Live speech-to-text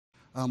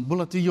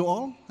Bula to you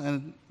all,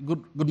 and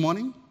good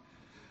morning.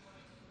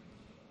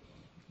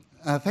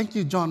 Thank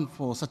you, John,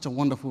 for such a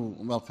wonderful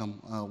welcome,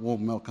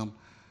 warm welcome.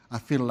 I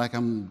feel like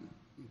I'm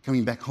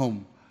coming back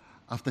home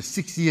after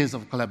 6 years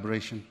of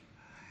collaboration,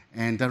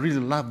 and I really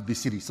love this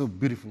city, so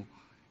beautiful,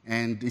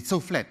 and it's so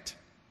flat.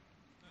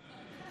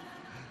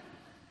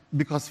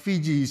 Because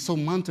Fiji is so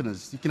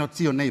mountainous, you cannot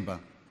see your neighbor.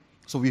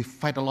 So we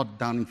fight a lot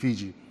down in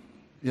Fiji.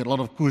 We had a lot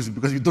of coups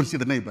because we don't see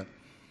the neighbor.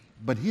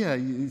 But here,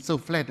 it's so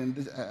flat,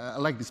 and I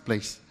like this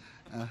place.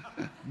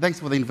 Thanks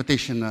for the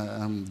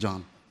invitation,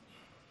 John.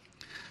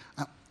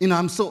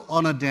 I'm so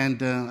honored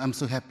and I'm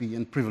so happy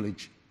and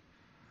privileged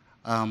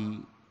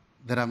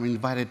that I'm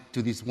invited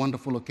to this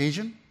wonderful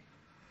occasion.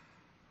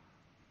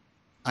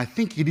 I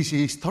think it is a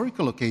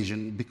historical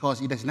occasion because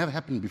it has never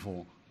happened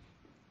before,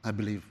 I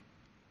believe.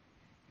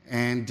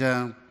 And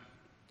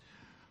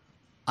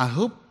I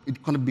hope it's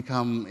going to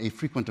become a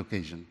frequent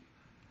occasion,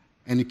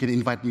 and you can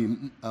invite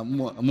me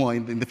more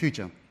in the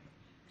future.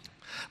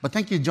 But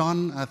thank you,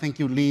 John. Thank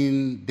you,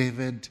 Lynn,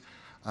 David,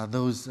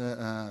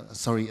 Diana,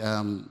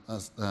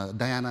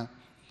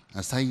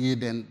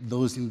 Syed, and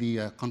those in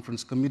the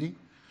conference committee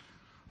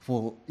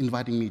for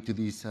inviting me to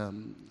this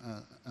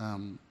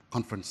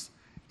conference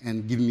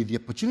and giving me the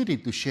opportunity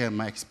to share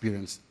my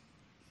experience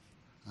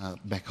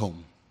back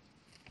home.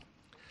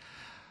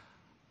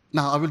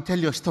 Now, I will tell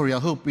you a story. I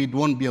hope it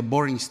won't be a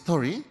boring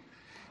story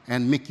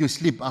and make you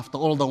sleep after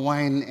all the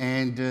wine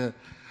and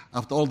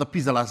after all the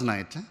pizza last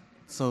night.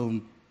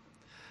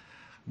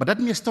 But let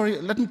me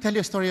tell you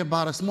a story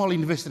about a small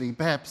university.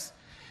 Perhaps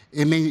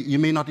you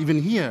may not even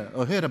hear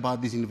or heard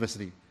about this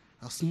university.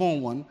 A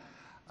small one,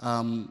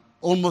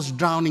 almost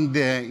drowning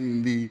there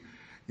in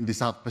the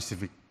South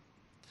Pacific.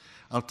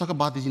 I'll talk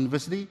about this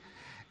university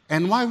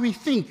and why we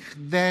think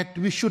that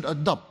we should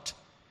adopt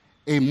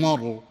a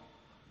model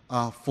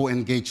for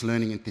engaged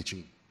learning and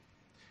teaching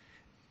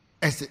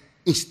as an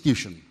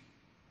institution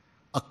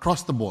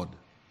across the board.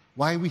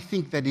 Why we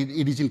think that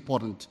it is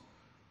important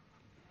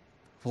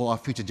for our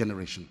future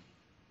generation.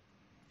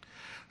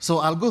 So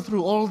I'll go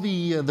through all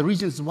the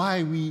reasons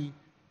why we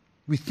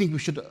think we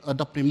should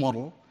adopt a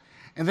model,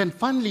 and then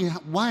finally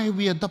why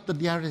we adopted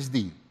the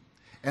RSD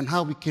and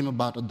how we came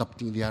about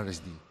adopting the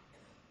RSD.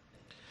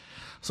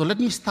 So let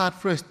me start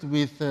first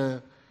with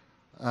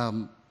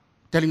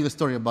telling the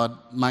story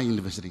about my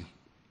university.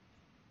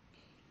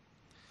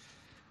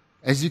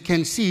 As you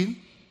can see,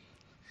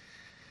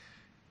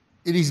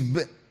 it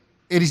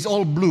is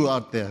all blue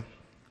out there.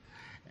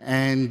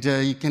 And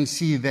you can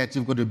see that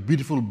you've got a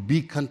beautiful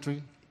big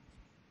country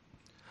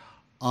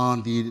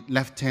on the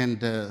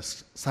left-hand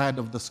side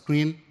of the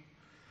screen.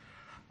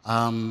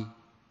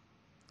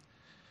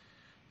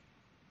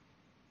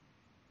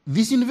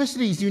 This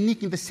university is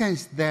unique in the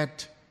sense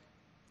that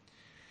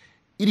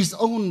it is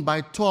owned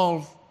by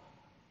 12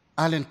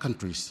 island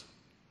countries.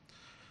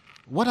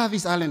 What are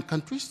these island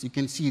countries? You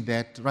can see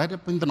that right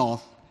up in the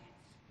north,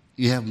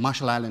 you have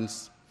Marshall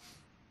Islands.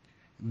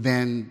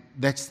 Then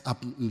that's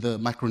up in the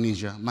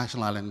Micronesia,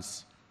 Marshall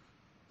Islands.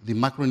 The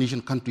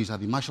Micronesian countries are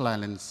the Marshall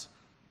Islands,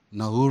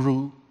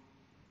 Nauru,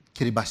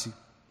 Kiribati.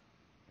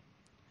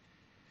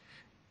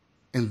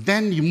 And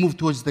then you move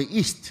towards the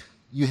east,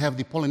 you have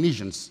the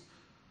Polynesians,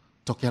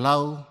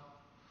 Tokelau,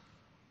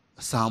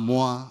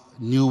 Samoa,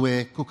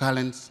 Niue, Cook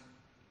Islands.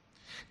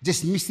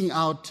 Just missing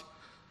out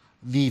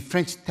the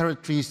French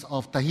territories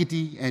of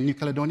Tahiti and New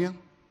Caledonia.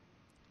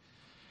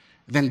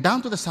 Then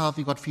down to the south,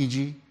 you got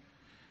Fiji,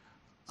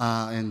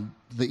 and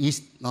the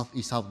east,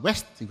 northeast,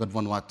 southwest, you got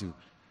Vanuatu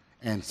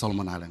and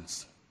Solomon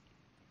Islands.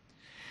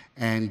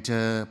 And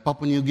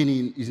Papua New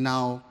Guinea is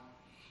now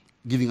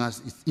giving us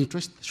its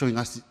interest, showing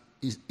us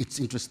its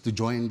interest to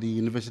join the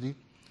university,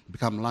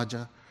 become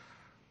larger.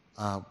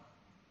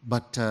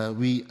 But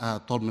we are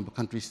 12 member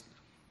countries.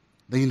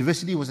 The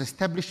university was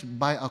established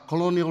by our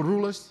colonial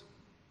rulers.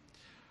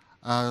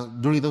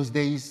 During those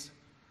days,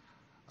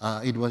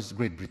 it was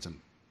Great Britain.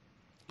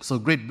 So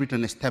Great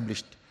Britain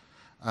established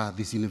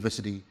this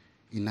university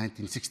in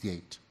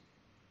 1968.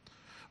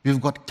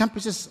 We've got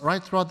campuses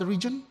right throughout the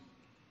region,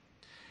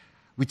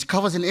 which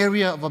covers an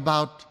area of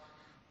about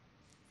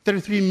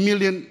 33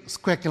 million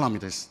square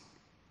kilometers.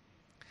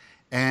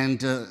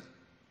 And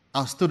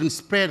our students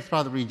spread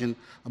throughout the region,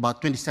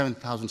 about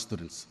 27,000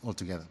 students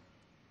altogether.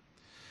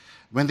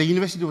 When the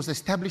university was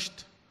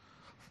established,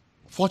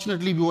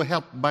 fortunately, we were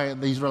helped by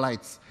the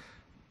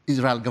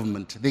Israel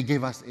government. They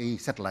gave us a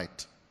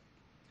satellite,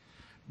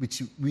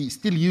 which we're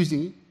still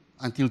using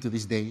until to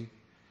this day.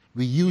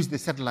 We use the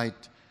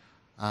satellite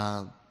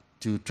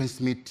to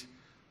transmit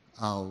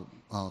our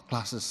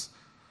classes.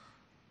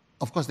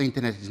 Of course, the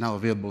internet is now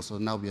available, so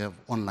now we have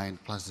online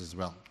classes as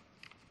well.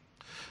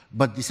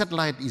 But the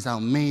satellite is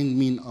our main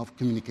mean of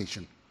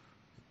communication.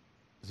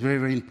 It's very,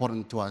 very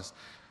important to us.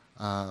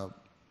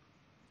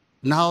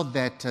 Now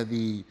that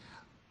the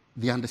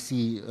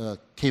undersea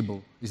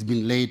cable is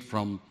being laid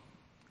from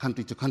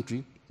country to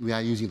country, we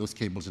are using those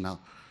cables now.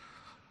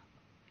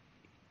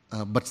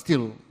 But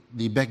still,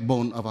 the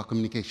backbone of our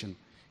communication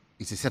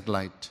is a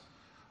satellite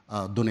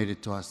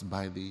donated to us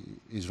by the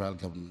Israel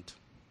government.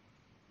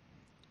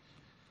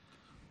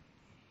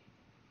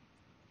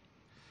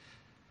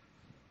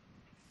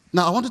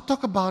 Now, I want to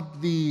talk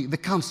about the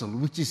council,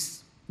 which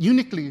is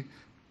uniquely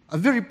a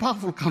very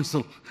powerful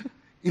council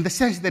in the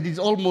sense that it's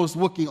almost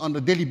working on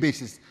a daily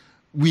basis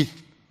with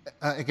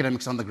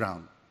academics on the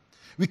ground.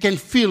 We can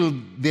feel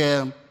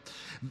there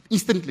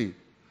instantly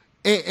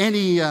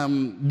any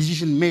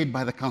decision made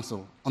by the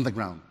council on the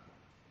ground.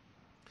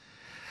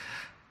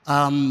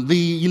 The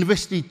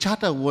university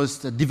charter was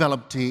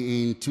developed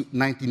in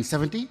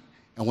 1970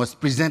 and was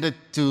presented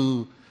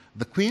to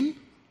the Queen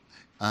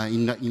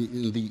in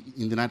the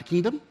United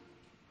Kingdom.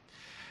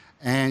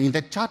 And in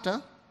that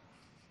charter,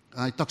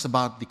 it talks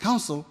about the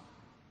council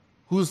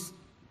whose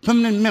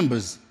permanent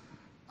members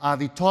are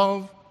the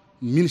 12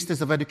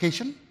 ministers of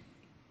education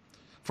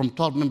from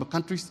 12 member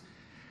countries.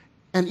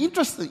 And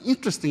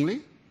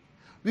interestingly,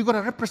 we got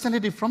a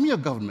representative from your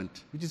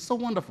government, which is so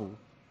wonderful.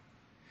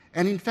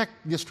 And in fact,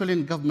 the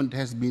Australian government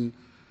has been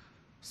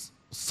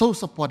so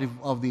supportive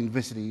of the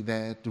university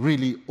that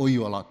really owe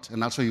you a lot,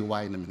 and I'll show you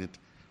why in a minute.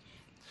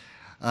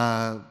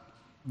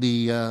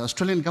 The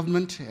Australian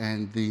government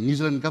and the New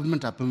Zealand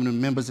government are permanent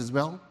members as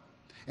well.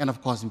 And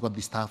of course, we've got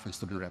the staff and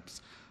student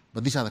reps.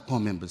 But these are the core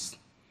members.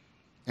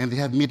 And they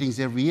have meetings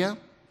every year,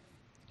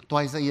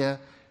 twice a year,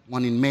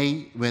 one in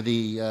May, where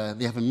they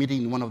have a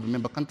meeting in one of the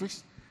member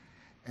countries,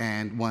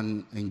 and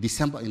one in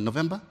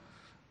November,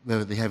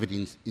 where they have it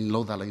in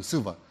Vanualailai in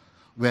Suva,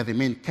 where the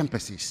main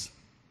campus is.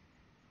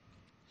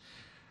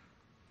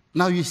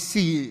 Now you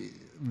see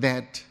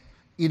that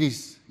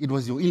it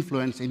was your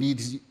influence, and it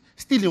is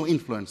still your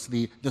influence,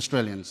 the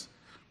Australians,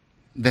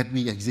 that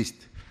we exist.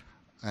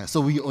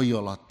 So we owe you a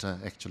lot,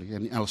 actually,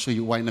 and I'll show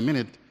you why in a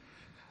minute,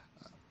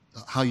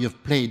 how you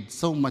have played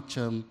so much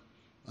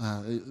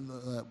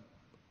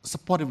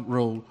supportive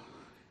role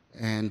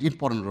and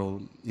important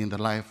role in the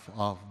life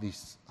of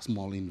this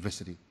small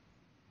university.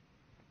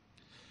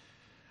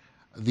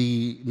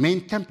 The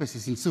main campus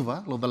is in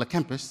Suva, Vanualailai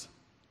campus.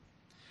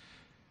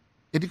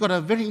 It got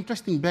a very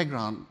interesting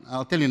background,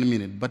 I'll tell you in a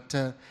minute. But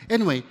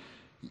anyway,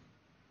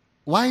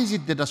 why is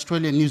it that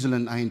Australia and New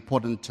Zealand are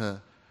important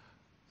for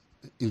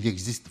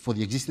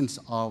the existence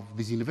of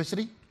this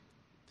university?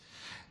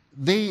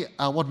 They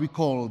are what we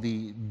call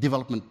the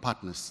development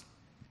partners.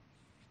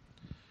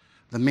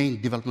 The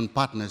main development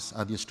partners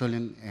are the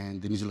Australian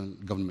and the New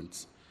Zealand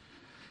governments.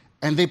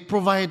 And they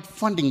provide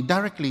funding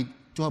directly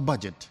to our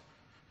budget.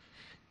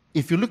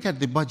 If you look at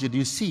the budget,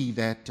 you see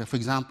that, for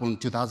example, in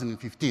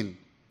 2015,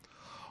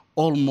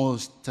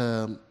 almost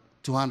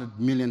 $200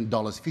 million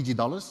Fiji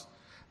dollars,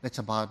 that's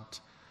about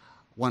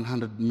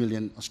 100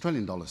 million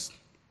Australian dollars,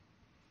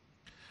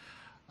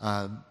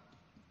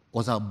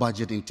 was our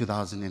budget in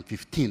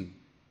 2015.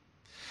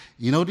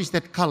 You notice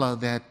that color,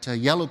 that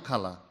yellow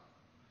color,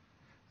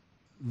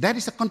 that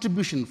is a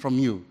contribution from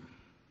you.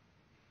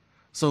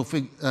 So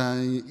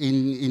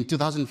in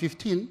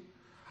 2015,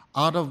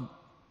 out of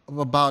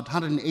about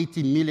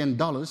 $180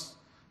 million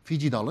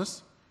Fiji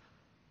dollars,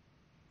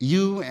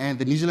 you and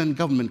the New Zealand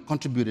government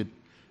contributed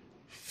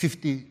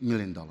 $50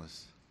 million.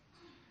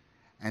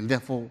 And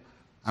therefore,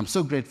 I'm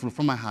so grateful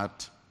from my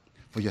heart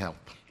for your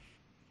help.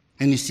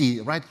 And you see,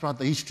 right throughout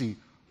the history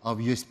of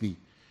USB,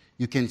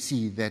 you can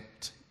see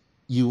that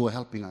you were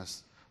helping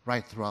us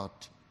right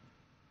throughout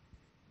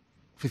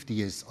 50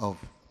 years of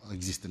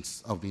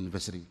existence of the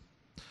university.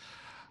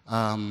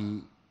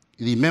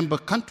 The member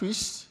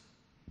countries,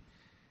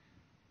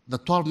 the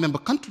 12 member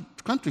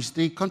countries,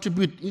 they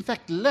contribute, in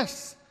fact,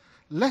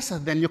 lesser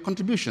than your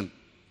contribution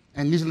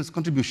and New Zealand's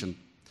contribution.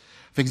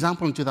 For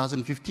example, in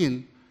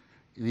 2015,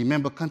 the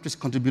member countries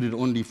contributed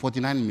only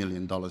 $49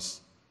 million.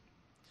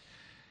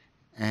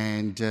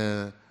 And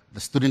the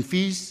student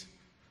fees,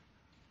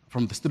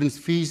 from the students'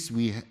 fees,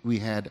 we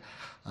had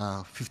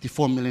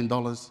 $54 million,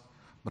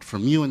 but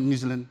from you and New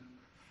Zealand,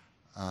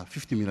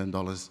 $50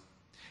 million,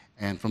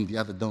 and from the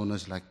other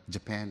donors like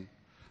Japan,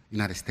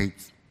 United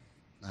States,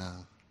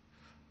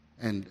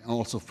 and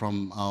also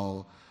from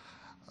our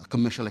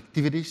commercial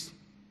activities,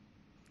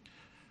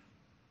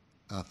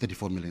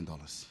 $34 million.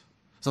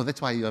 So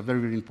that's why you are very,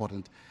 very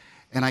important.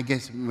 And I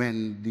guess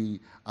when the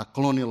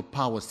colonial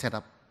power set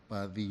up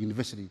the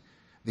university,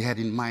 they had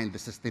in mind the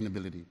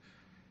sustainability,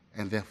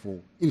 and therefore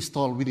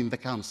installed within the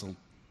council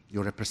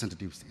your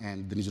representatives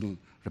and the New Zealand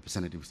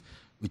representatives,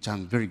 which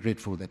I'm very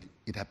grateful that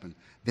it happened.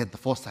 They had the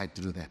foresight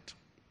to do that.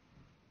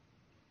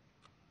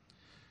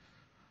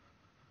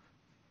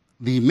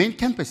 The main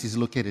campus is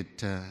located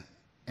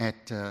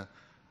at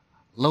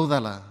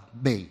Vanualailai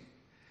Bay,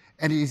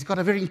 and it's got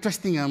a very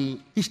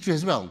interesting history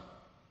as well.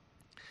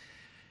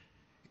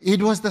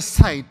 It was the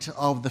site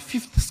of the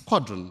 5th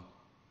Squadron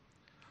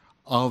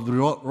of the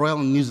Royal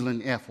New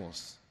Zealand Air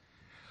Force,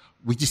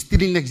 which is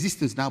still in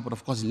existence now, but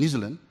of course in New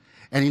Zealand.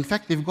 And in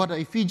fact, they've got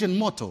a Fijian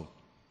motto.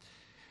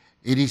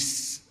 It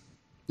is,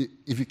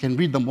 if you can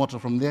read the motto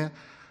from there,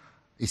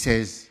 it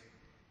says,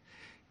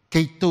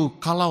 Keynote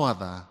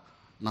kalawada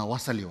na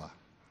wasaliwa.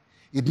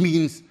 It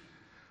means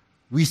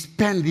we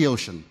span the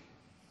ocean.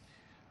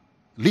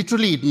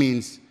 Literally, it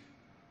means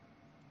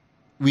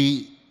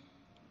we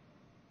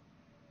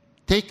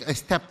take a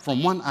step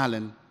from one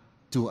island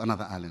to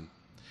another island.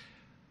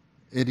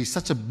 It is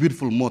such a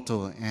beautiful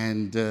motto,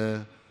 and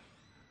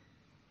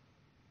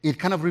it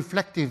kind of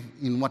reflective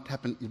in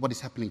what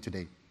is happening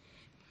today.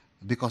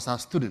 Because our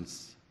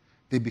students,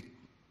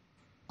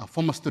 our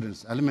former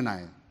students,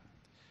 alumni,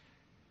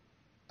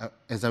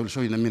 as I will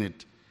show you in a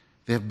minute,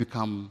 they have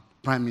become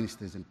prime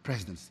ministers and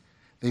presidents.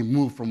 They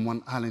move from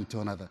one island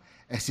to another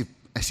as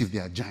if they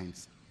are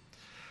giants.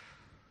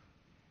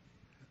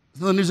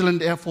 So the New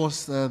Zealand Air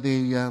Force,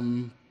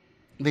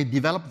 they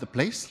developed the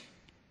place,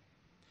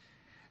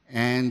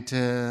 and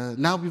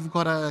now we've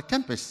got a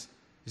campus.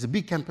 It's a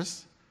big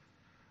campus,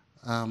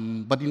 but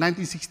in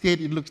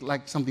 1968 it looked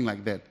like something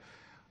like that.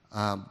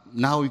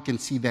 Now you can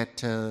see that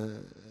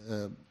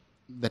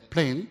that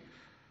plane.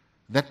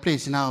 That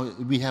place now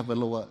we have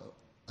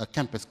a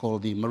campus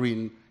called the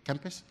Marine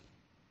Campus.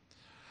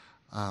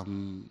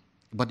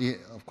 But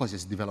of course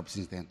it's developed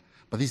since then.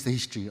 But this is the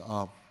history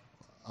of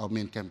our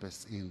main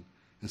campus in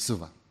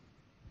Suva.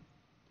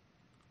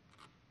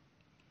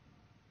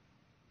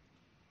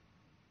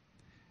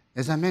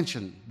 As I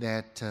mentioned,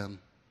 that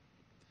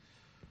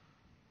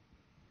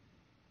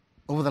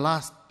over the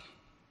last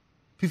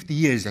 50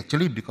 years,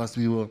 actually, because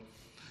we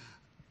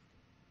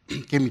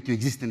came into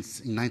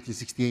existence in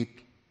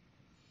 1968,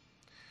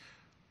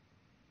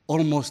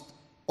 almost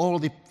all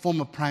the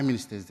former prime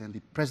ministers and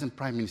the present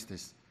prime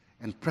ministers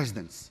and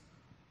presidents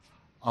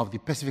of the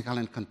Pacific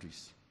Island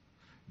countries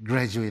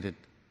graduated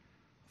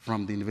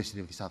from the University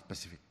of the South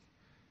Pacific.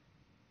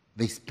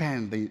 They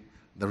span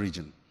the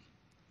region.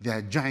 They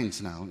are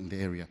giants now in the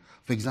area.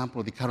 For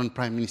example, the current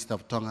Prime Minister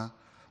of Tonga,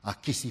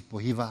 Kisi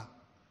Pohiva,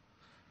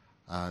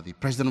 the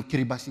President of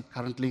Kiribati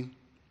currently,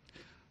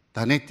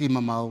 Taneti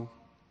Mamau,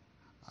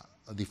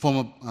 the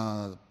former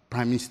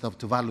Prime Minister of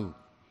Tuvalu,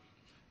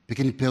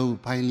 Pikinipeu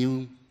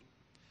Painu,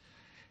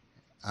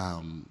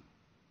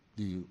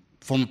 the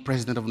former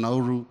President of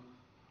Nauru,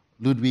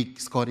 Ludwig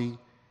Scotty,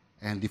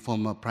 and the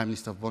former Prime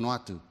Minister of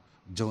Vanuatu,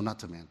 Joe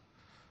Nataman,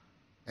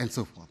 and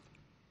so forth.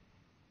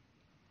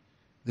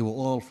 They were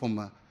all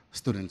former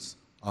students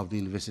of the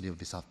University of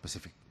the South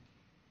Pacific.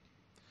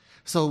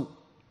 So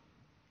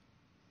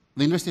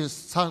the University of the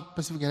South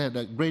Pacific had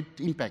a great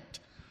impact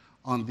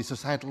on the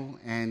societal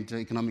and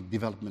economic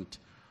development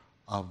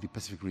of the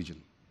Pacific region.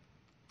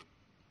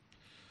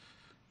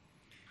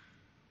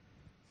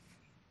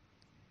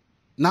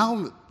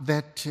 Now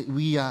that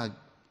we are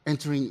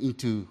moving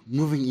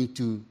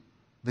into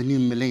the new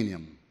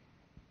millennium,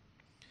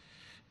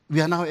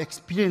 we are now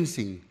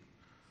experiencing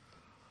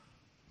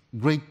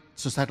great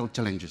societal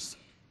challenges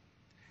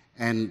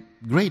and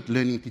great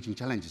learning and teaching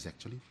challenges,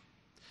 actually.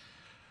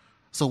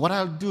 So what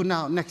I'll do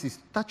now next is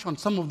touch on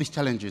some of these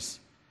challenges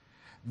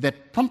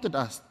that prompted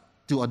us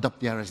to adopt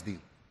the RSD.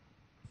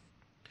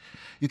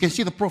 You can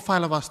see the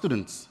profile of our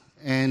students,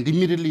 and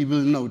immediately we'll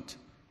note,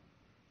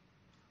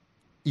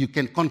 you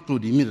can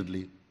conclude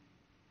immediately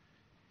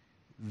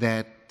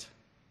that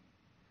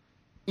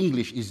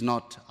English is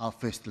not our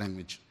first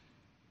language.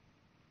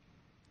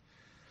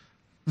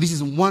 This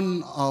is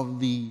one of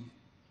the,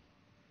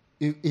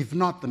 if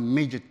not the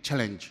major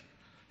challenge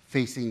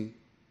facing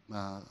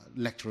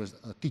lecturers,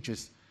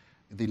 teachers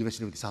at the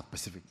University of the South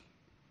Pacific.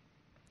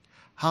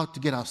 How to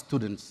get our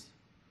students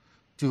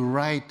to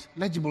write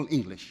legible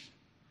English,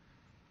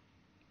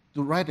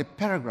 to write a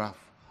paragraph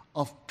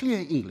of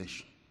clear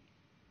English,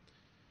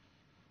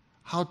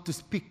 how to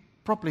speak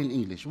properly in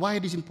English. Why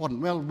it is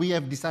important? Well, we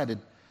have decided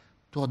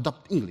to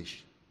adopt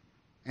English,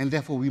 and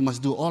therefore we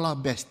must do all our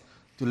best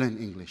to learn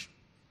English.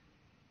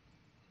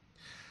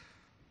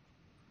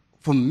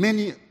 For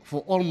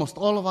almost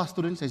all of our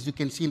students, as you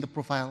can see in the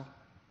profile,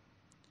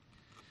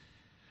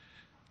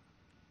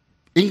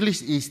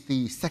 English is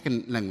the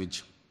second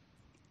language.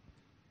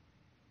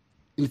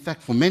 In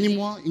fact, for many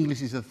more,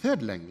 English is a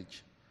third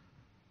language.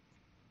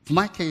 For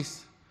my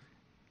case,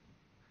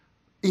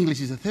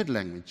 English is a third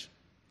language.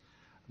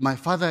 My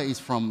father is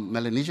from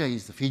Melanesia,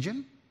 he's a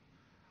Fijian,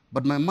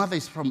 but my mother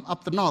is from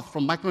up the north,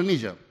 from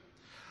Micronesia,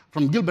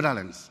 from Gilbert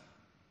Islands.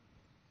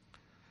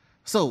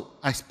 So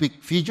I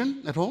speak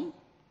Fijian at home,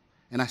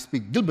 and I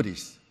speak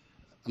Gilbertese,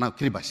 now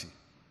Kiribati,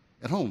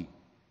 at home.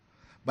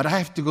 But I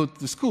have to go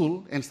to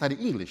school and study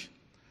English.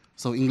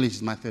 So English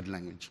is my third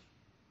language.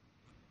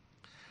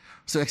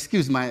 So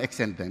excuse my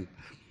accent then.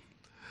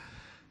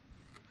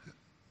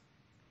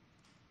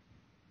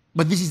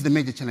 But this is the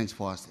major challenge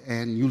for us,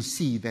 and you'll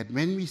see that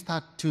when we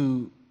start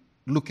to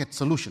look at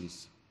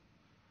solutions,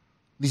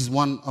 this is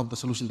one of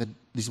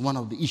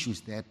the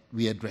issues that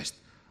we addressed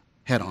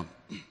head on.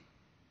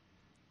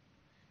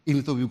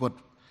 Even though we've got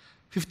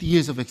 50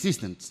 years of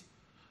existence,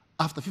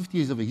 after 50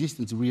 years of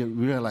existence, we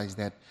realize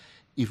that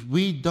if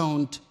we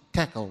don't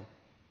tackle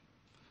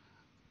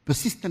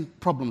persistent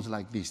problems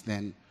like this,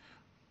 then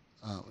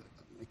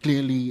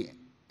clearly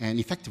and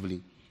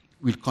effectively,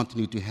 we'll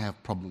continue to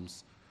have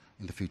problems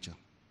in the future.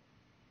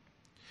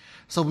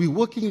 So we're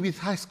working with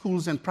high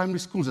schools and primary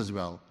schools as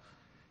well.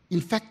 In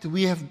fact,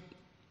 we have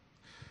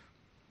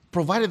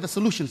provided the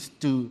solutions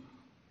to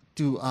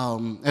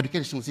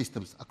educational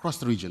systems across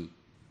the region.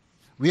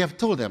 We have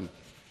told them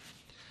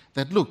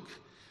that, look,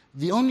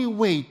 The only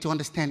way to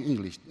understand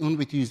English, the only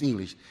way to use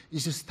English,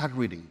 is to start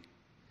reading.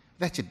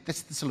 That's it.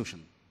 That's the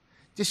solution.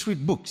 Just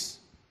read books.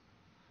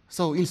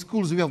 So in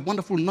schools, we have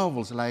wonderful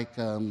novels like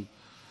The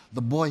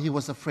Boy He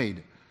Was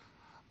Afraid,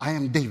 I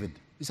Am David.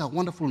 These are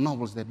wonderful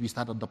novels that we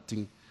start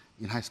adopting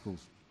in high schools.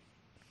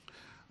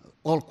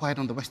 All Quiet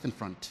on the Western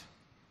Front.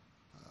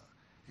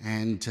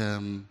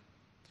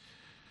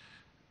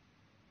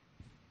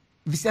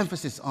 This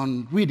emphasis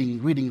on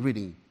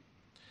reading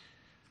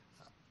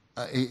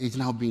is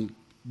now being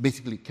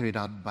basically carried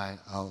out by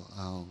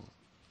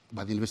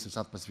the University of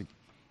South Pacific.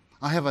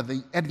 However,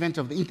 the advent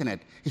of the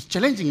internet is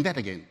challenging that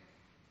again.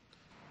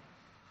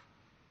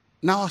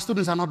 Now our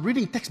students are not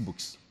reading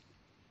textbooks.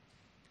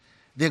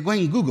 They're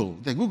going Google,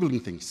 they're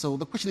Googling things. So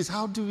the question is,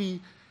 how do we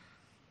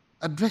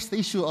address the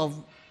issue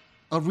of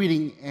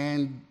reading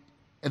and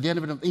at the end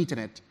of the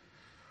internet?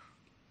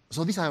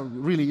 So these are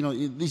really,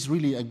 this is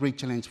really a great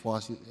challenge for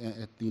us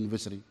at the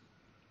university.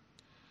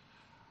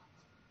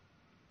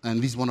 And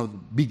this is one of the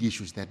big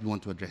issues that we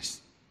want to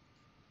address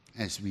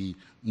as we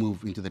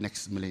move into the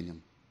next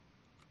millennium.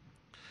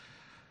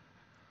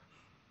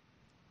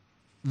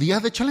 The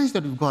other challenge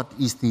that we've got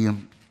is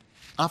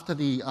after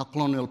our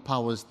colonial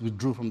powers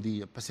withdrew from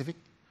the Pacific,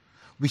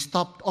 we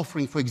stopped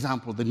offering, for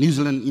example, the New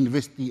Zealand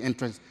University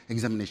Entrance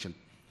Examination.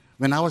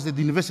 When I was at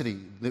the university,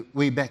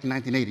 way back in the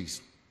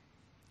 1980s,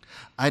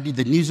 I did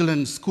the New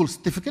Zealand School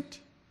Certificate,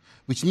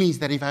 which means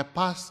that if I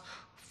pass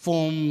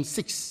Form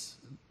 6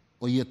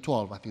 or Year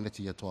 12, I think that's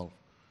Year 12,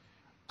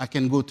 I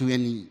can go to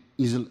any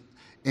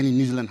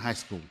New Zealand high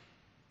school.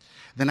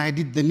 Then I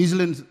did the New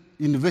Zealand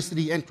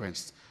University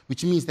Entrance,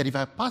 which means that if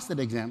I pass that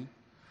exam,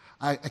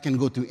 I can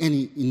go to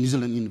any New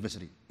Zealand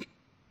university.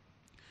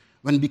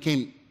 When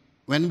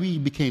we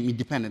became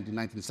independent in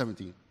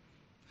 1970,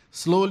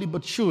 slowly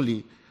but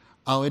surely,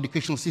 our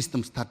educational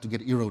system started to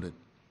get eroded.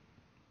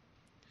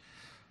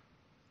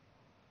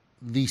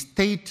 The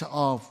state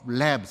of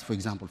labs, for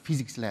example,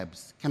 physics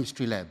labs,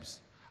 chemistry labs,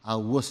 are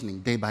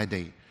worsening day by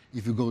day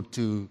if you go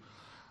to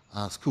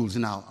schools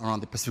now around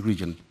the Pacific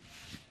region.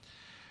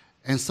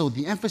 And so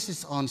the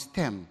emphasis on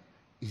STEM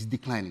is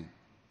declining.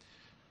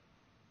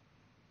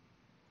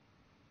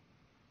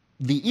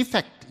 The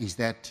effect is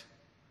that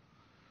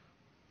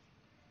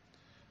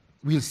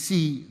we'll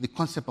see the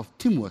concept of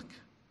teamwork,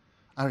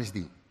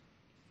 RSD,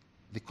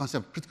 the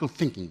concept of critical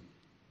thinking,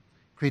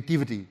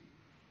 creativity,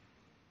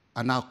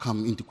 are now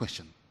come into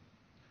question.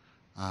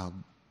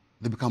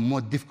 They become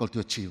more difficult to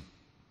achieve.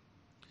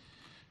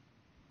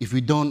 If we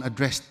don't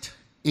address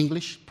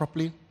English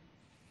properly,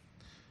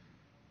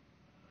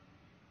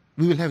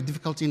 we will have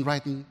difficulty in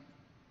writing,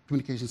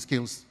 communication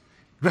skills,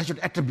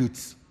 graduate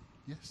attributes.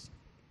 Yes.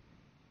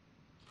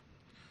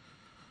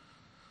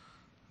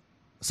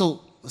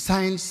 So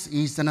science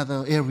is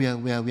another area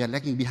where we are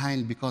lagging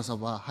behind because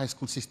of our high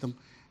school system,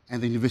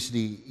 and the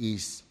university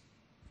is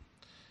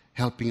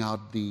helping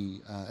out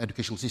the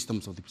educational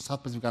systems of the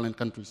South Pacific Island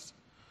countries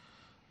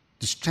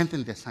to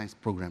strengthen their science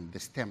program, the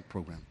STEM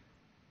program.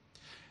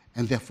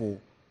 And therefore,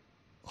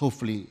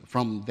 hopefully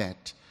from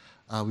that,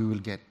 we will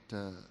get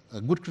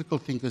good critical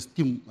thinkers,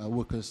 team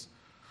workers,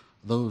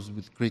 those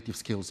with creative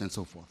skills, and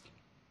so forth.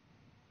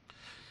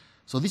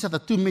 So these are the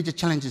two major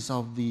challenges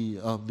of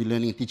the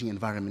learning and teaching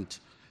environment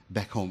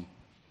back home.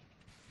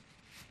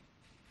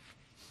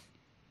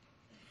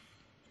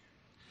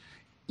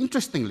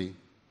 Interestingly,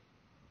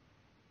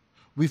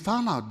 we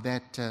found out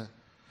that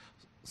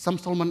some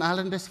Solomon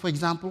Islanders, for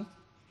example,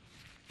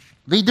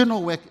 they don't know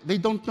where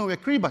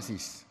Kiribati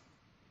is.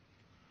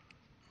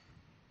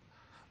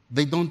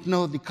 They don't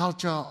know the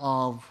culture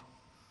of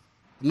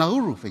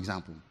Nauru, for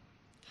example.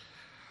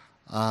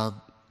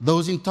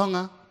 Those in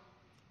Tonga,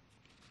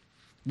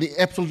 they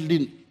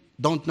absolutely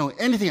don't know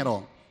anything at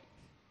all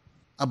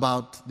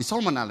about the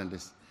Solomon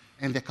Islanders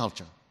and their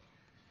culture,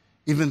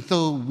 even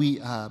though we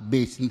are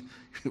based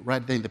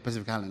right there in the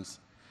Pacific Islands.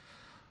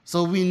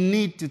 So we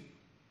need to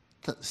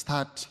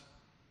start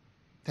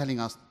telling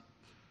our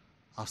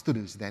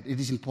students that it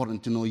is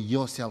important to know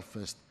yourself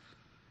first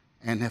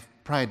and have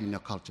pride in your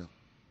culture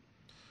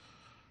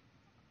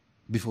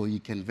before you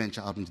can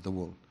venture out into the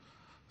world.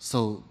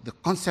 So the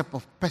concept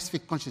of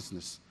Pacific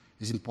consciousness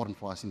is important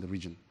for us in the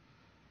region.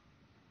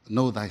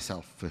 Know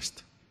thyself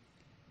first.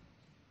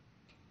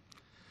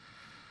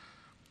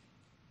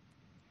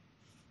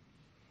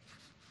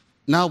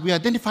 Now, we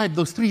identified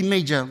those three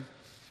major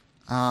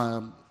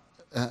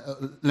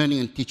learning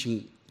and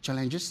teaching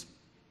challenges.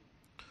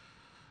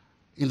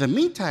 In the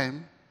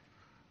meantime,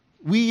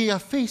 we are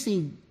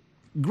facing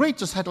great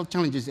societal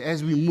challenges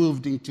as we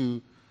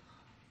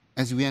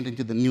enter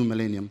into the new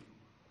millennium.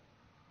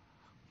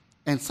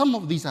 And some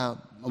of these are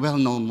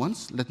well-known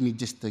ones. Let me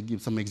just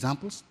give some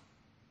examples.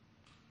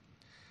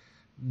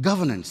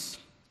 Governance.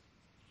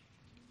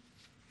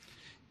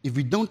 If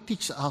we don't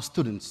teach our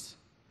students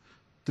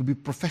to be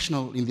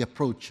professional in the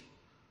approach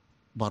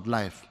about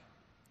life,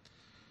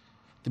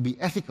 to be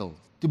ethical,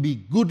 to be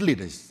good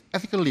leaders,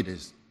 ethical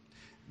leaders,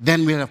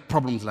 then we have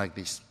problems like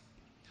this.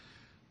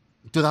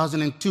 In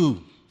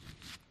 2002,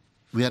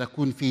 we had a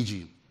coup in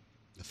Fiji,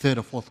 the third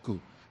or fourth coup.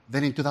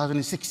 Then in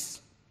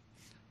 2006,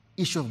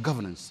 issue of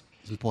governance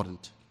is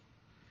important.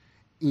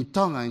 In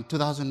Tonga in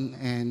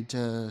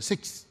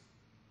 2006,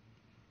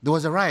 there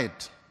was a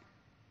riot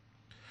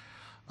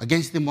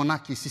against the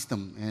monarchy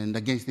system and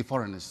against the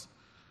foreigners.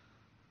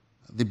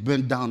 They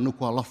burned down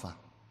Nuku'alofa.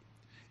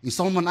 In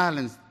Solomon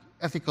Islands,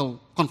 ethical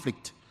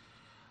conflict.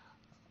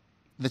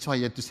 That's why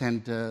you had to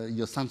send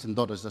your sons and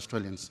daughters,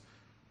 Australians,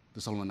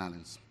 to Solomon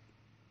Islands.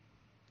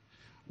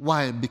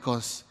 Why?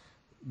 Because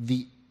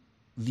the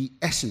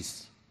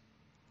essence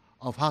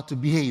of how to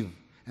behave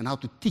and how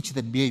to teach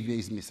that behavior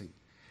is missing.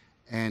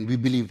 And we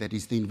believe that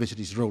it's the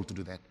university's role to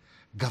do that,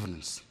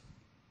 governance.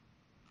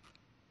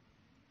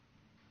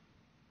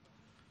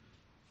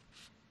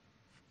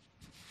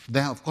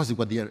 Then, of course, you've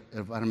got the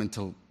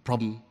environmental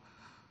problem.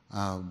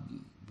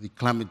 The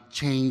climate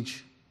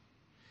change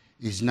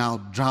is now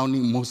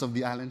drowning most of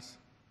the islands.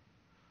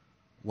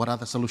 What are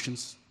the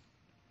solutions?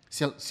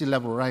 Sea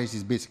level rise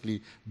is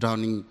basically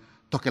drowning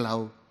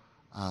Tokelau,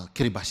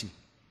 Kiribati,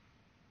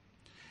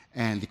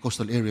 and the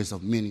coastal areas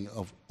of many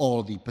of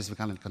all the Pacific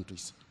Island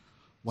countries.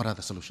 What are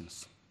the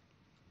solutions?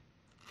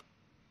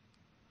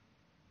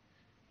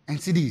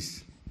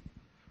 NCDs,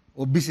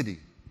 obesity.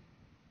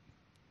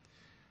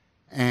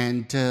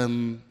 And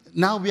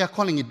now we are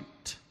calling it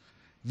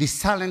the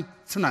silent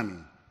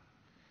tsunami,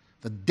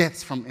 the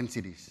deaths from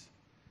NCDs.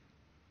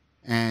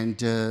 And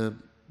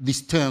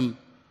this term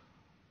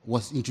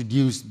was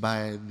introduced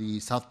by the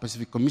South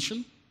Pacific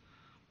Commission.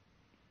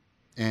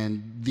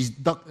 And this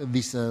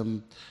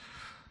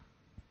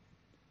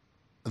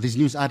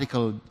news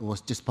article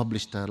was just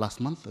published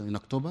last month in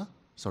October.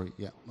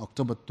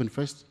 October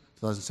 21st,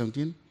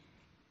 2017.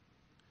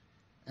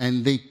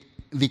 And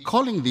they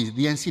calling the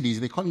NCDs,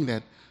 they're calling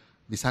that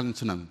the silent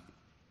tsunami.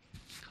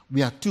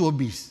 We are too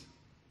obese.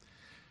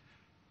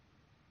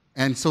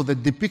 And so the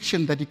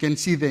depiction that you can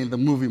see there in the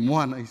movie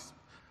Moana is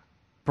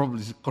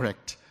probably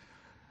correct.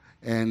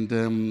 And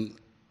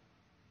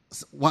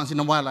once in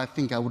a while, I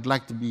think I would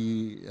like to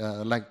be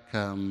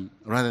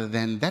rather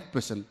than that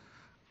person,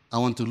 I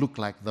want to look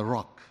like The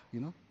Rock, you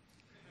know,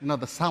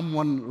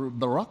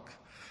 The Rock.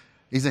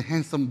 He's a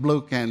handsome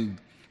bloke and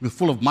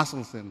full of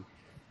muscles, and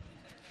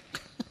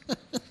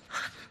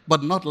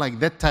but not like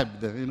that type,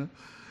 you know,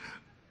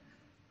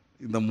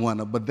 in the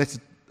Moana. But that's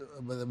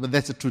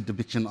a true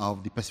depiction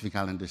of the Pacific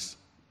Islanders.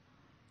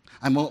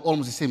 I'm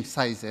almost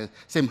the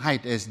same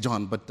height as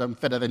John, but I'm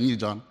fatter than you,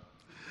 John.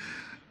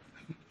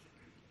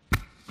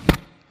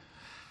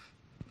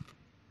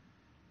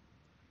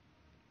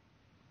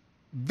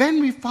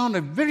 Then we found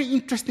a very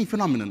interesting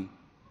phenomenon.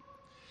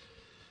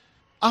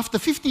 After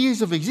 50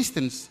 years of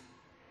existence,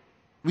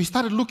 we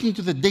started looking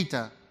into the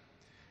data,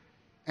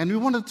 and we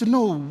wanted to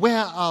know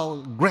where our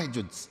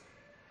graduates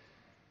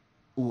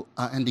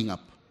are ending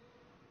up,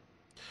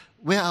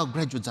 where our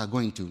graduates are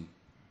going to.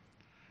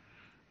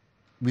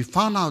 We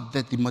found out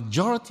that the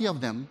majority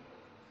of them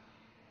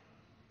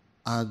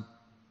are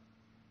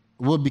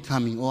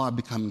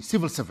becoming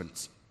civil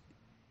servants.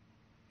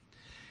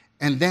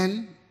 And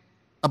then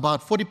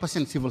about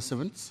 40% civil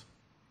servants,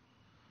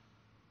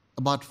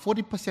 about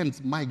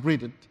 40%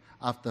 migrated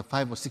after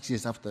 5 or 6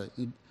 years after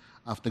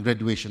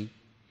graduation.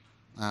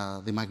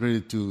 They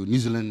migrated to New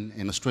Zealand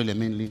and Australia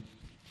mainly.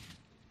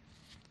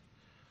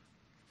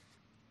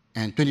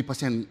 And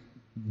 20%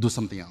 do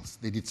something else.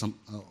 They did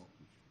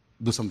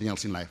do something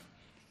else in life.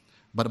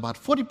 But about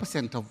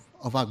 40%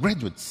 of our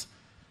graduates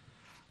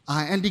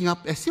are ending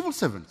up as civil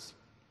servants.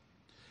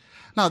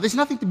 Now, there's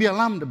nothing to be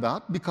alarmed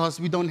about because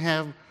we don't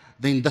have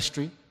the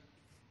industry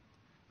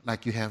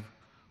like you have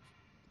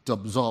to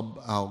absorb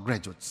our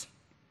graduates.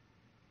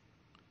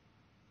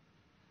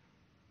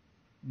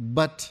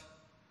 But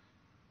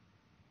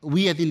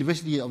we at the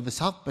University of the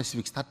South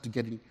Pacific start to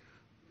getting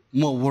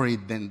more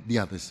worried than the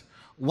others.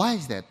 Why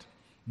is that?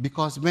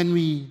 Because when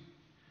we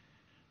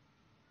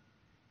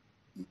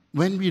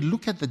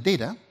look at the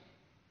data,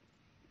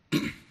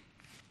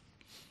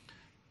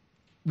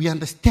 we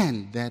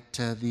understand that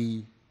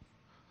the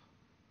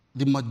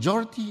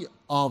majority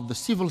of the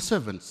civil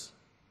servants,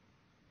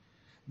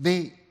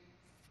 they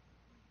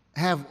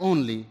have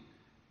only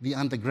the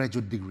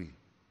undergraduate degree.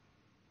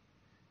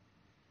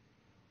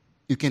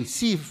 You can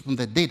see from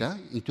the data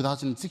in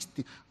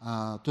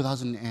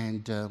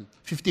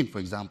 2015, for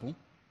example,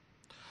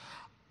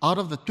 out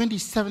of the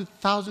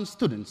 27,000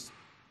 students,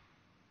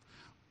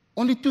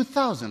 only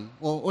 2,000,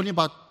 or only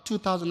about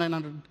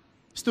 2,900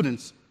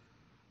 students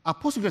are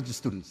postgraduate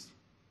students.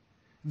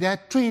 They are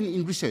trained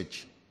in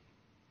research,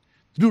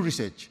 to do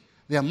research.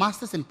 They are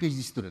master's and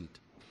PhD students.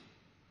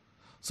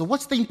 So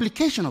what's the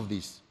implication of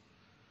this?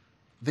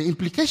 The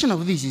implication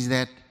of this is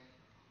that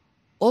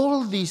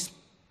all these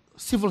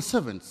civil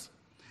servants,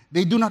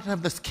 they do not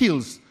have the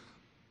skills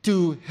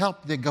to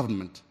help their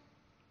government.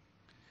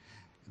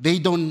 They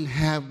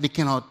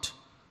cannot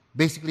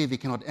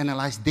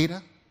analyze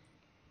data.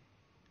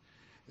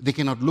 They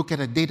cannot look at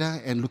the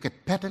data and look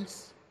at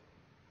patterns.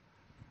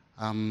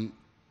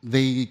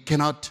 They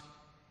cannot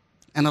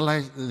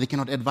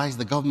advise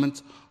the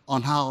government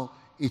on how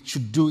it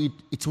should do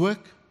its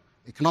work,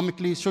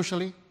 economically,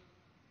 socially.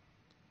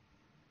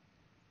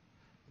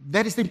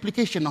 That is the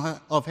implication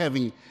of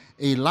having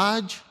a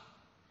large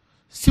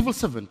civil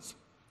servant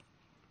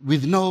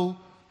with no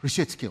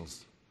research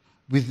skills,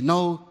 with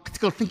no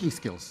critical thinking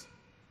skills.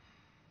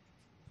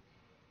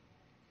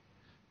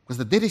 Because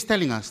the data is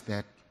telling us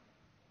that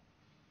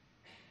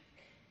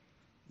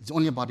it's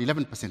only about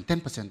 11%,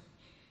 10%.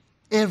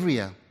 Every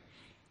year,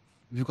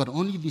 we've got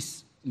only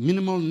this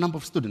minimal number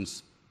of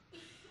students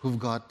who've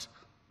got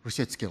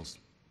research skills.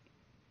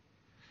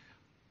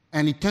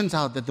 And it turns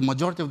out that the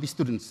majority of these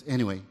students,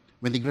 anyway,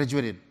 when they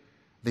graduated,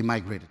 they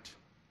migrated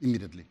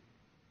immediately.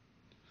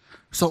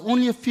 So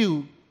only a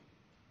few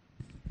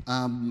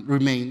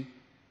remain,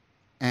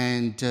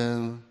 and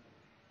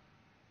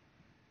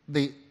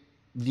the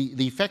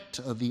effect,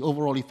 the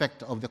overall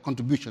effect of their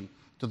contribution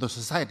to the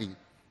society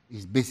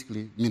is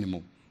basically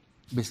minimal,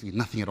 basically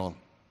nothing at all.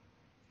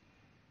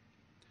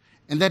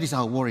 And that is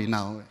our worry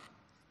now,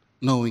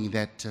 knowing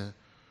that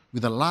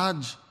with the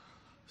large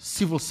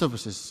civil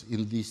services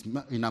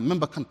in our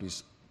member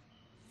countries,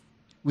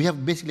 we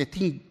have basically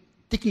a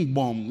ticking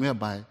bomb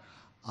whereby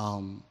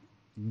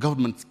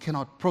governments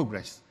cannot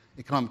progress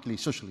economically,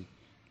 socially,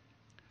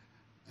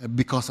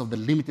 because of the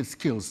limited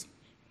skills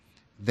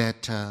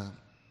that our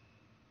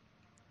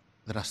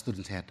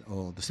students had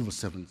or the civil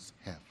servants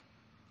have.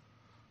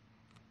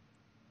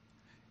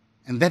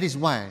 And that is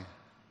why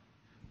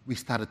we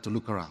started to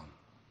look around.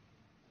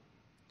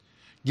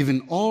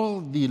 Given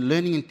all the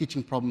learning and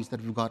teaching problems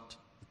that we've got,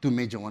 two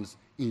major ones,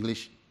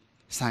 English,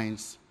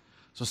 science,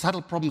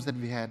 societal problems that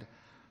we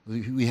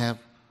have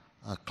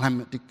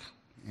climatic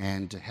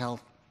and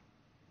health,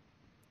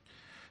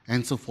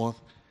 and so forth.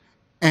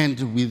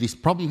 And with this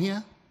problem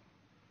here,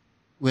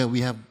 where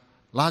we have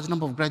large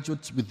number of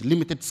graduates with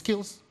limited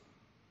skills,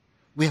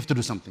 we have to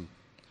do something.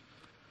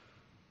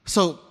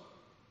 So,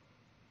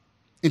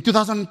 in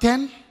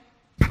 2010,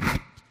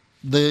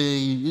 the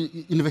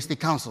University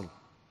Council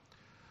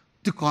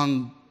took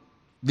on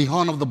the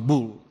horn of the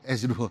bull,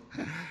 as it were.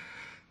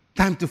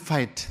 Time to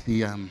fight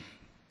the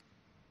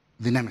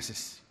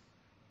nemesis.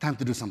 Time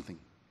to do something.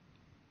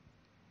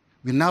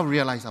 We now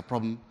realize our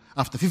problem.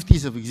 After 50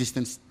 years of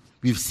existence,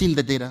 we've seen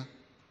the data.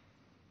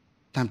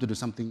 Time to do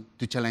something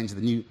to challenge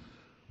to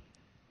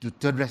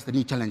address the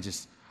new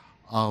challenges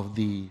of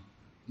the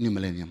new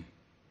millennium.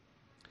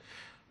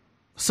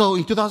 So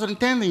in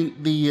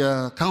 2010,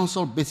 the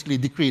council basically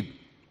decreed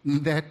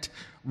that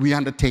we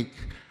undertake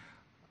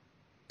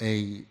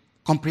a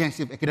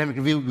comprehensive academic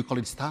review, we call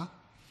it STAR,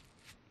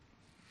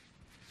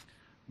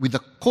 with the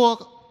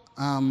core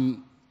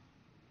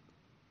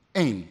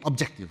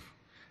objective,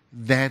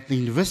 that the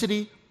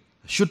university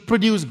should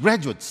produce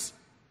graduates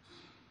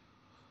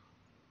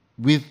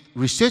with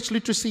research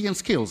literacy and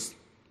skills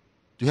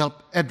to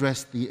help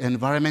address the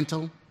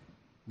environmental,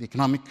 the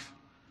economic,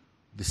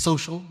 the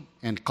social,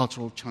 and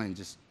cultural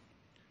challenges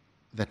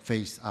that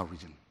face our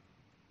region.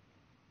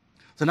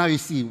 So now you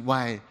see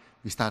why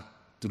we start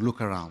to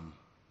look around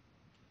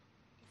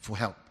for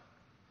help,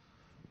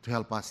 to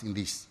help us in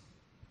this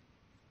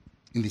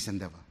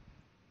endeavor.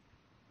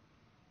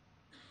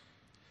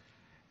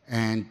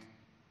 And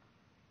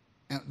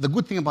the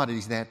good thing about it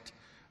is that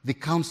the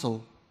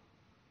council,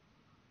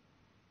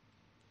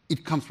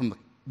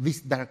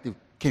 this directive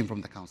came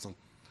from the council.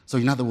 So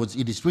in other words,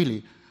 it is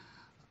really,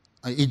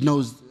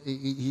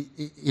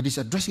 it is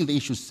addressing the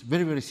issues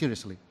very, very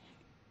seriously.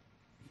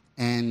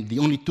 And the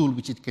only tool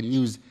which it can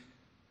use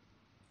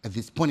at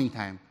this point in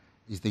time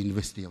is the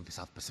University of the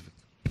South Pacific.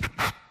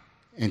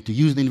 And to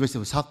use the University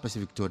of the South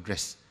Pacific to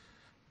address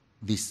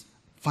this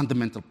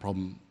fundamental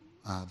problem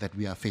that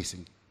we are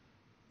facing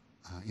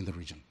in the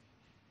region.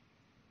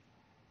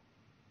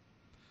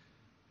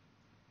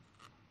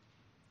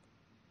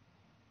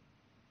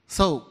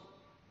 So,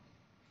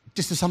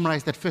 just to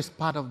summarize that first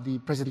part of the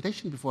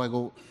presentation before I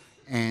go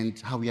and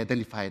how we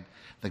identified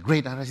the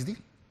great RSD.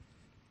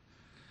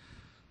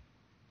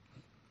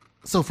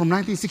 So from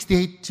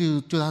 1968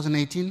 to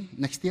 2018,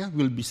 next year,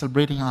 we'll be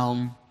celebrating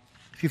our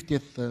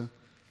 50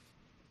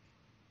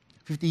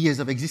 years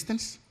of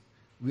existence.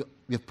 We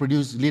have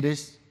produced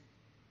leaders,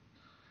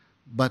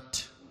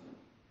 but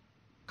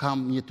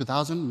come year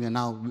 2000, we are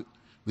now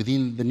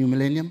within the new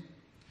millennium.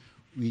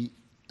 We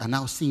are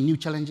now seeing new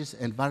challenges,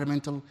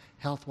 environmental,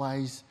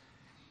 health-wise,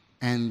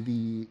 and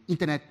the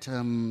internet,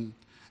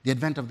 the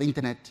advent of the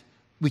internet,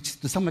 which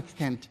to some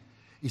extent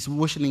is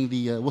worsening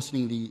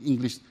the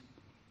English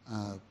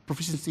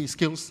proficiency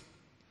skills,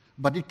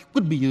 but it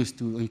could be used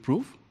to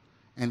improve,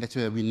 and that's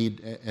where we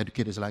need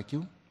educators like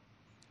you.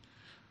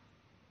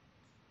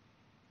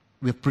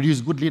 We have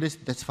produced good leaders,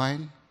 that's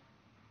fine,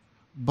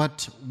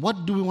 but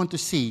what do we want to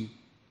see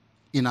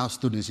in our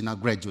students, in our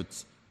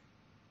graduates,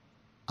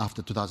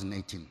 after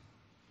 2018?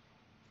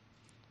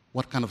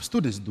 What kind of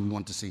students do we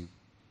want to see?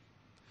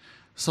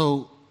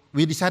 So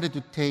we decided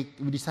to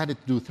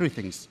do three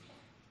things.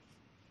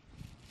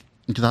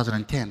 In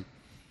 2010,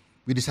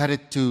 we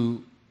decided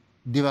to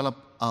develop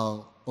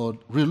or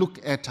relook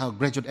at our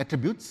graduate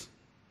attributes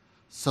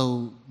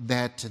so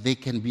that they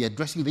can be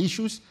addressing the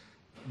issues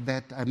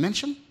that I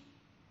mentioned.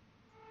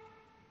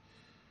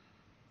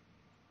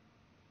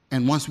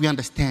 And once we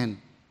understand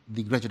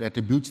the graduate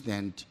attributes,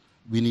 then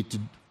we need to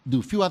do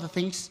a few other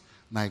things,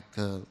 like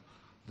the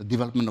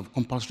development of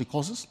compulsory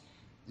courses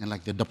and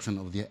like the adoption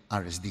of the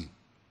RSD.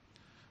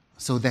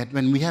 So that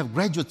when we have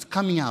graduates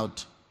coming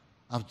out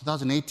of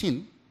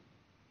 2018,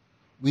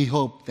 we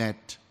hope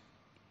that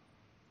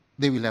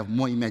they will have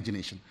more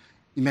imagination.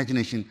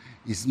 Imagination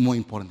is more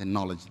important than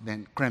knowledge,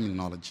 than cramming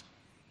knowledge.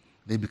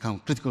 They become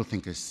critical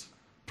thinkers,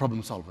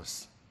 problem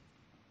solvers,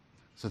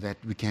 so that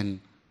we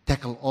can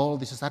tackle all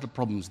the societal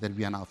problems that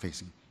we are now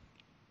facing.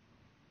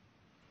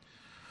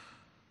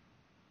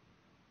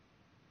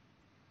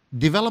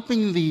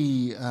 Developing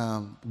the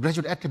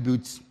graduate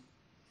attributes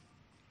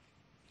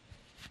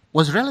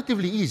was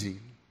relatively easy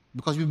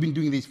because we've been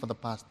doing this for the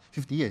past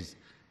 50 years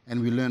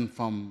and we learn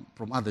from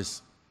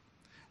others.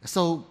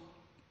 So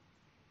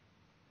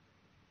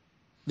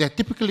they're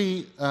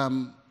typically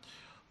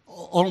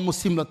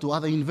almost similar to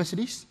other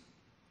universities,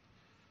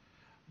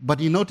 but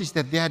you notice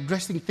that they're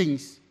addressing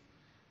things,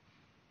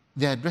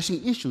 they're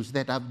addressing issues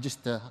that I've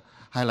just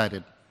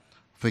highlighted.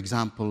 For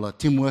example,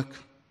 teamwork,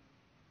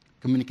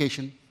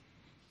 communication,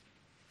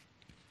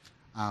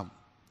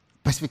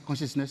 pacific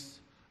consciousness,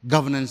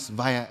 governance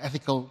via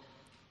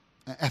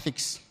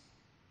ethics,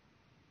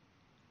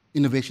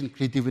 innovation,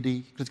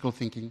 creativity, critical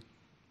thinking,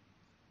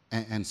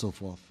 and so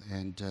forth.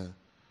 And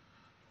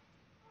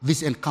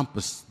this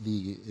encompasses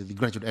the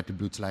graduate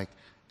attributes like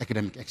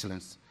academic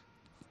excellence,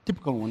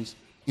 typical ones,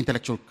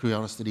 intellectual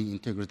curiosity,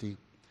 integrity,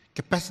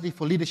 capacity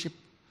for leadership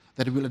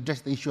that will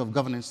address the issue of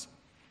governance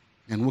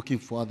and working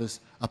for others,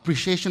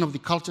 appreciation of the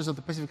cultures of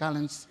the Pacific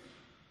Islands,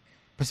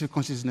 pacific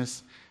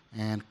consciousness,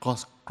 and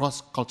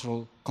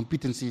cross-cultural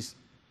competencies.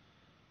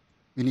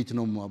 We need to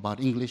know more about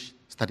English,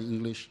 study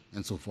English,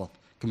 and so forth,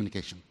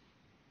 communication.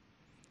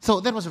 So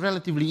that was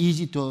relatively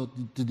easy to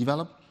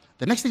develop.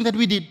 The next thing that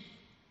we did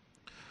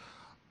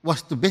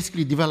was to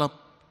basically develop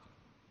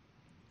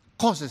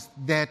courses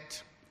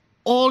that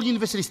all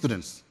university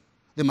students,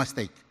 they must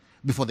take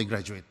before they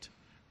graduate,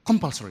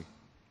 compulsory.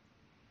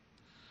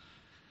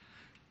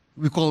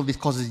 We call these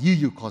courses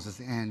UU courses,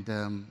 and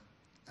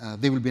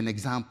they will be an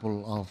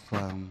example of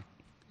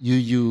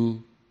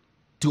UU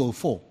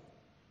 204,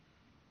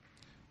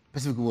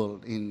 Pacific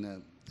World,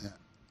 in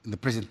the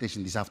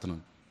presentation this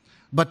afternoon.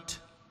 But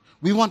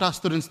we want our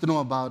students to know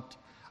about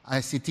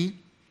ICT.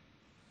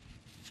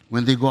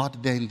 When they go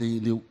out there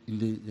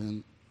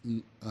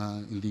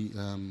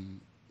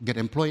get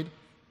employed,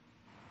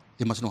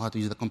 they must know how to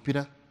use the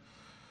computer.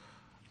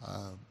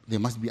 They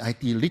must be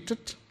IT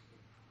literate.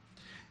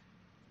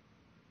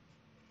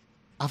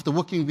 After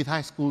working with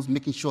high schools,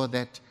 making sure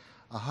that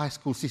a high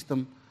school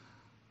system,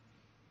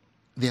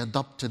 they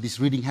adopt this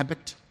reading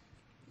habit.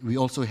 We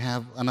also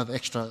have another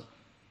extra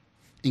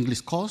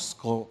English course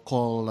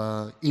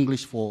called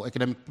English for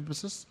Academic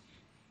Purposes.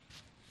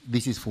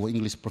 This is for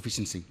English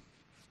proficiency.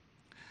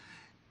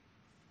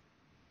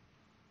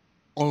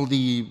 All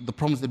the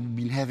problems that we've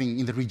been having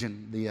in the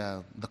region,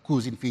 the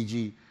coups in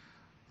Fiji,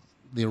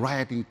 the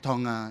riot in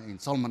Tonga, in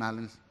Solomon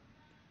Islands,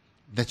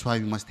 that's why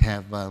we must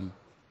have a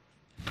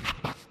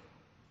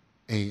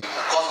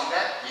course on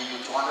that, UU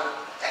 200,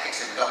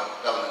 ethics and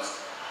governance,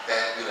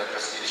 that will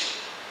address leadership,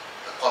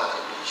 the quality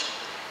of leadership,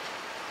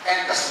 and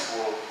best of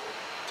all,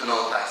 to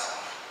know thyself.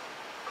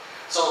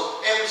 So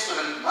every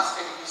student must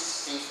take this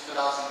since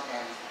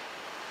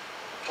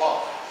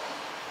 2012.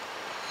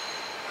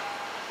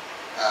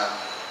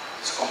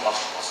 It's a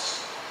compulsory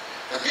process.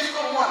 The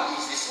difficult one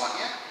is this one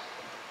here.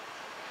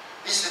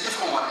 This is the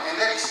difficult one, and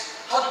that is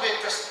how do we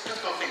address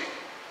critical thinking?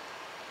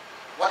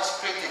 What is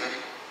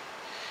creativity?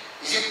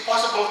 Is it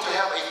possible to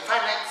have a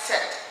finite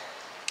set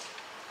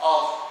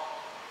of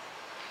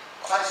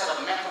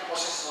mental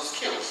processes or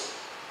skills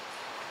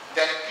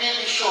that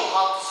clearly show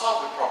how to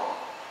solve a problem?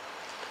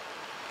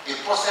 A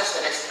process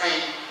that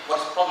explains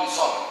what is problem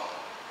solving,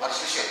 what is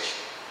research.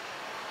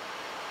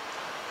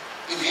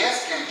 If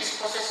yes, can these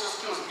processes or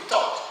skills be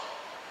taught?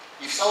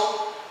 If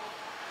so,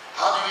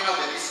 how do we know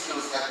that these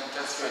skills have been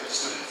transferred to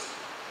students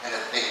and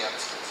that they have the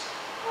skills?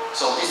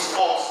 So this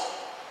falls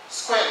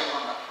squarely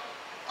on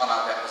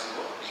our diversity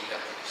work, the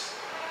activities.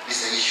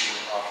 This is an issue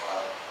of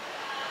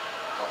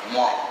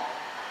moral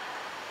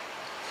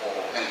for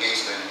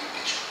engagement in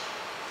teaching.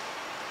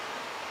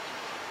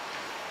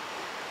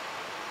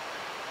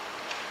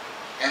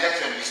 And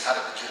that's when we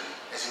started the journey,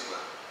 as it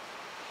were.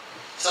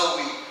 So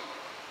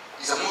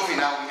it's a movie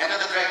now. We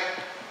entered the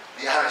dragon,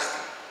 the RSD.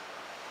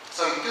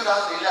 So in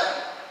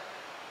 2011,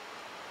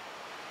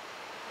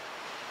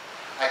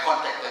 I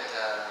contacted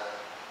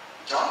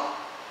John,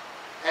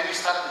 and we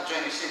started the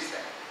journey since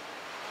then.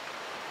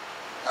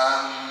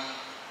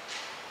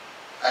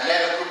 I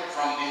led a group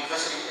from the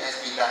university as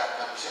the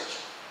director of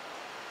research,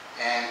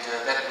 and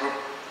that group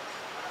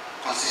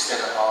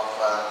consisted of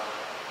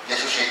the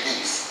associate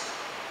deans.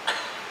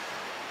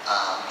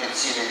 You can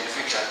see them in the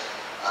picture,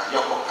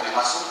 Yoko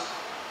Kanemasu,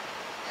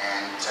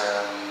 and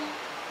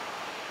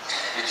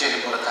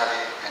Richard Bolatale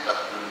and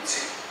Dr.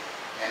 Lumitsi.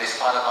 And as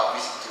part of our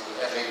visit to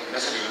Adelaide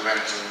University, we went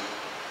to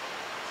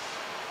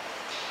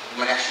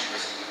Monash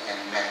University and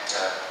met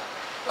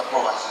the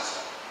Pro Vice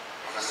Chancellor,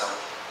 Professor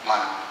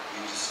Man.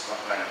 use for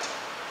planet.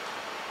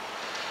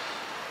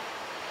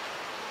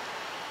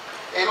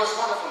 It was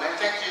wonderful, and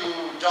thank you,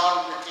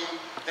 John, the team.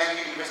 Thank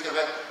you, University of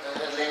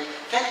Adelaide.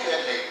 Thank you,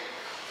 Adelaide,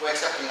 for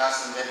accepting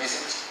us in the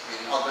visit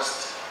in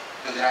August,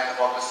 29th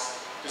of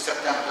August to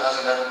September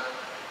 2011.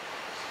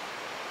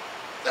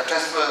 The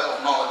transfer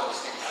of knowledge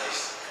was taking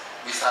place.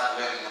 We started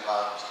learning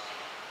about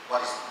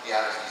what the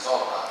RSD is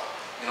all about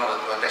in order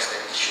to address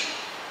that issue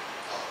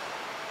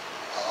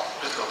of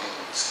critical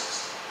thinking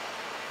skills,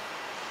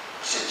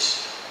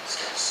 research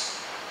skills.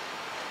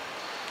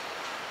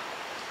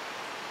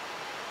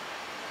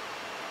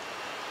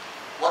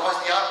 What was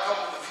the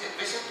outcome of the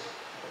visit?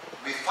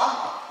 We found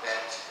out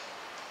that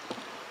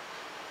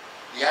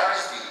the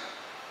RSD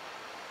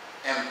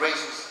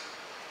embraces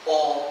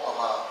all of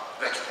our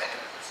graduate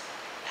academics.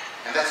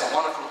 And that's a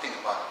wonderful thing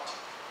about it.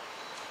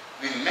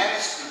 We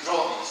managed to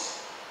draw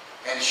these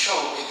and show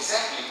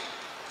exactly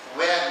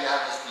where the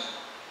RSD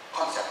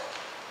concept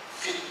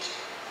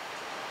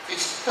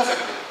fits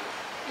perfectly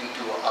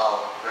into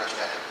our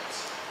graduate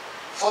academics.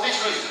 For this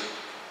reason,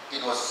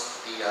 it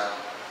was the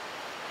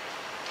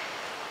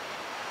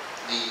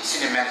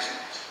senior management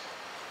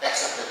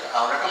accepted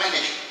our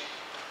recommendation.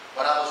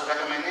 What are those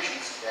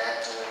recommendations?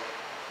 That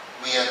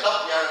we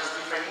adopt the RSD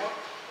framework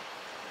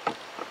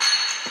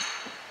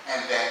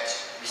and that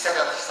we set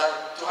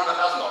aside $200,000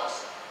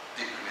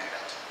 to implement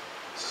that.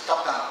 It's a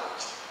top-down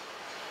approach.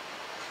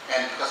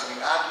 And because we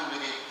argued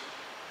with it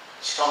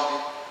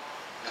strongly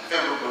and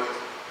favorably,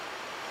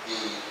 the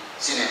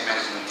senior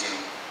management team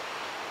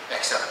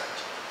accepted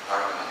our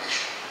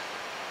recommendation.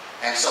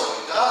 And so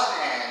in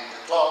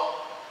 2012,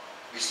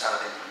 we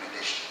started the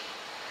implementation.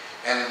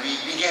 And we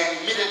began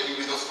immediately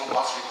with those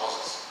compulsory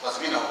courses, because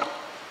we know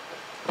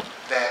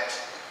that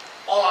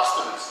all our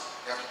students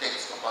have to take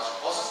these compulsory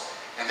courses,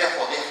 and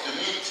therefore they have to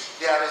meet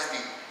the RSD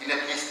in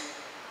at least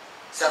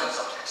 7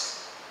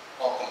 subjects,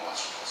 all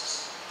compulsory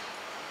courses.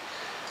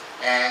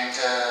 And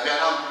we are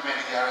now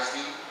implementing the RSD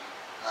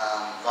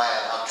via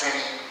our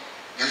training,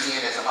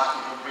 using it as a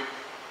marking rubric,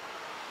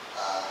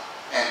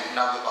 and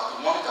now we're about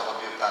to monitor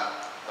what we've done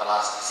the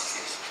last 6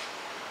 years.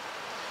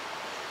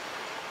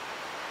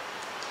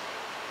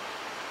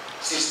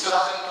 Since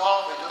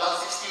 2012 and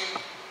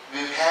 2016,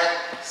 we've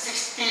had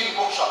 16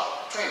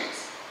 workshop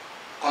trainings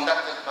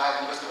conducted by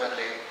the University of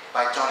Adelaide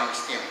by John and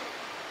his team.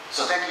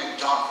 So thank you,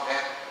 John, for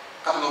that.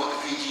 Coming over to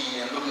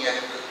Fiji and looking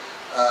at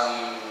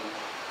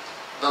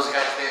those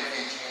guys there in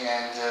Fiji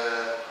and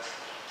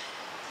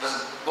this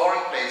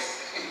boring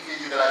place in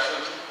Fiji that I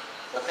showed you.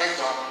 But thanks,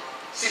 John.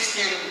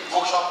 16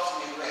 workshops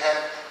we have.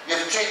 We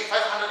have trained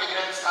 500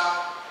 academic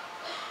staff,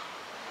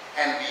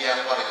 and we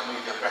have got a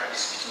community of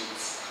practice which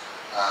meets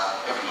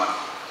every month.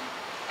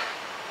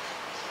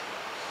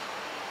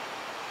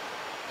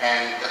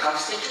 And the current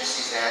status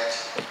is that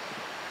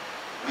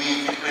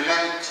we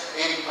implement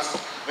 80%.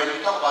 When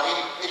we talk about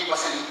 80%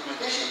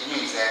 implementation, it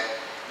means that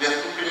we have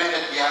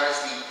implemented the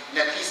RSD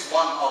in at least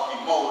one of the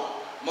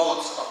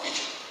modes of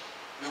teaching.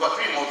 We've got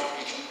 3 modes of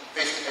teaching: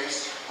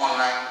 face-to-face,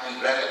 online,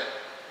 and blended.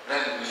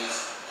 Blended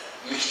means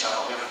mixture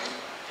of everything.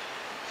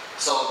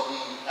 So the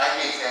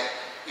idea is that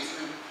if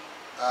we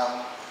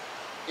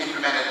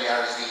implemented the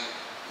RSD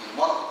in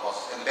one of the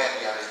courses, embed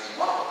the RSD in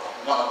one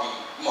of the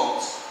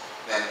modes,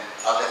 then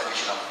our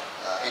definition of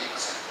 80%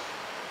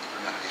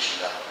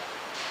 implementation level.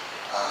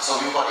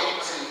 So we've got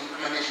 80%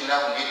 implementation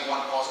level in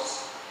 81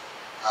 courses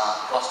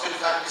across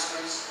 25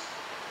 disciplines.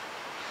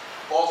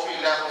 All 3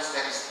 levels,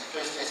 that is the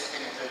first year,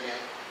 second and third year.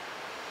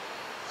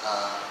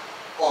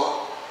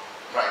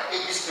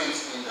 8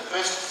 disciplines in the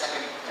first,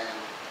 second, and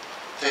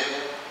third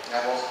year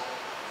levels.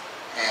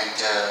 And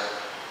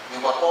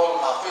we've got all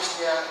our first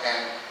year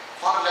and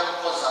final level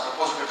courses are the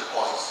postgraduate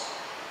courses.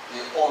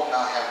 They all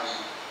now have the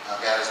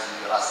RSD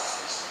in the last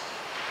 6 years.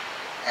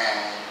 And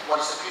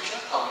what is the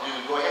future? How do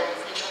we go ahead in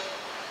the future?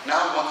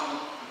 Now we want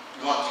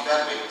to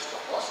evaluate,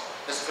 of course.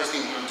 That's the first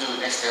thing we'll do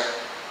next year,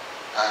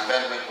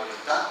 evaluate what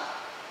we've done.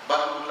 But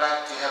we would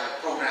like to have a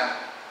program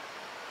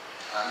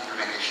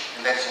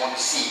implementation, and that is we want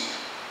to see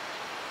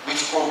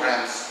which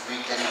programs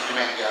we can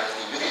implement the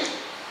RSD within,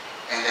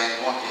 and then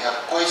we want to have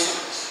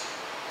cohesiveness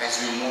as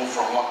we move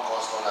from one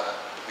course to another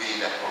within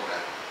that program.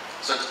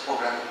 So it's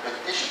program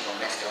implementation from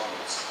next year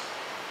onwards.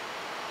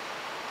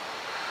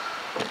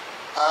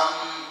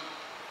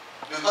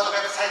 We've got a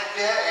website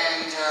there,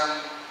 and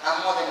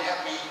I'm more than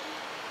happy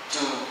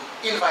to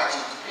invite you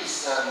to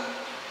please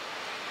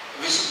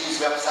visit this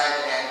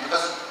website, and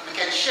because we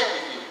can share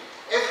with you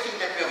everything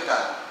that we have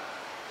done,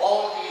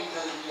 all the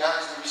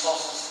RSD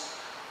resources,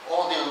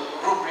 all the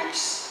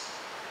rubrics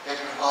that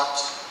we've got,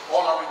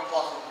 all our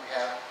reports that we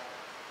have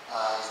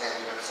is there on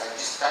the website.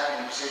 Just type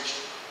in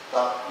research.ac.fj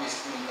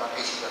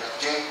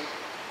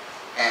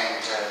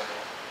and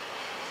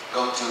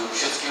go to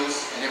Shared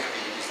Skills, and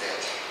everything is there.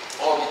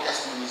 All the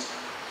testimonies,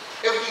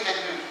 everything that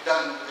we've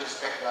done with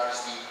respect to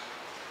RSD,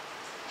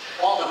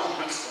 all the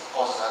rubrics of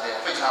courses are there.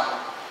 For example,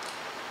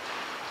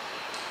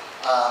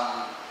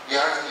 the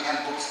RSD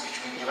handbooks which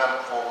we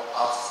developed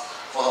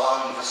for our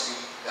university,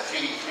 there are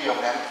three of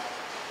them,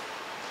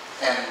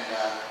 and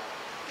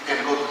You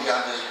can go to the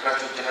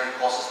undergraduate generic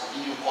courses,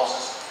 the EU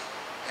courses,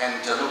 and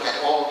look at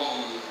all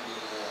the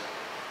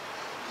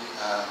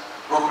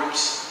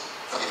rubrics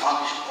for the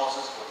foundation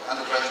courses, for the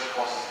undergraduate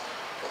courses,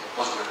 for the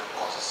postgraduate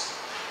courses.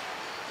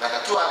 Like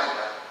a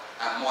two-islander,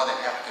 I'm more than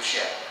happy to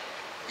share.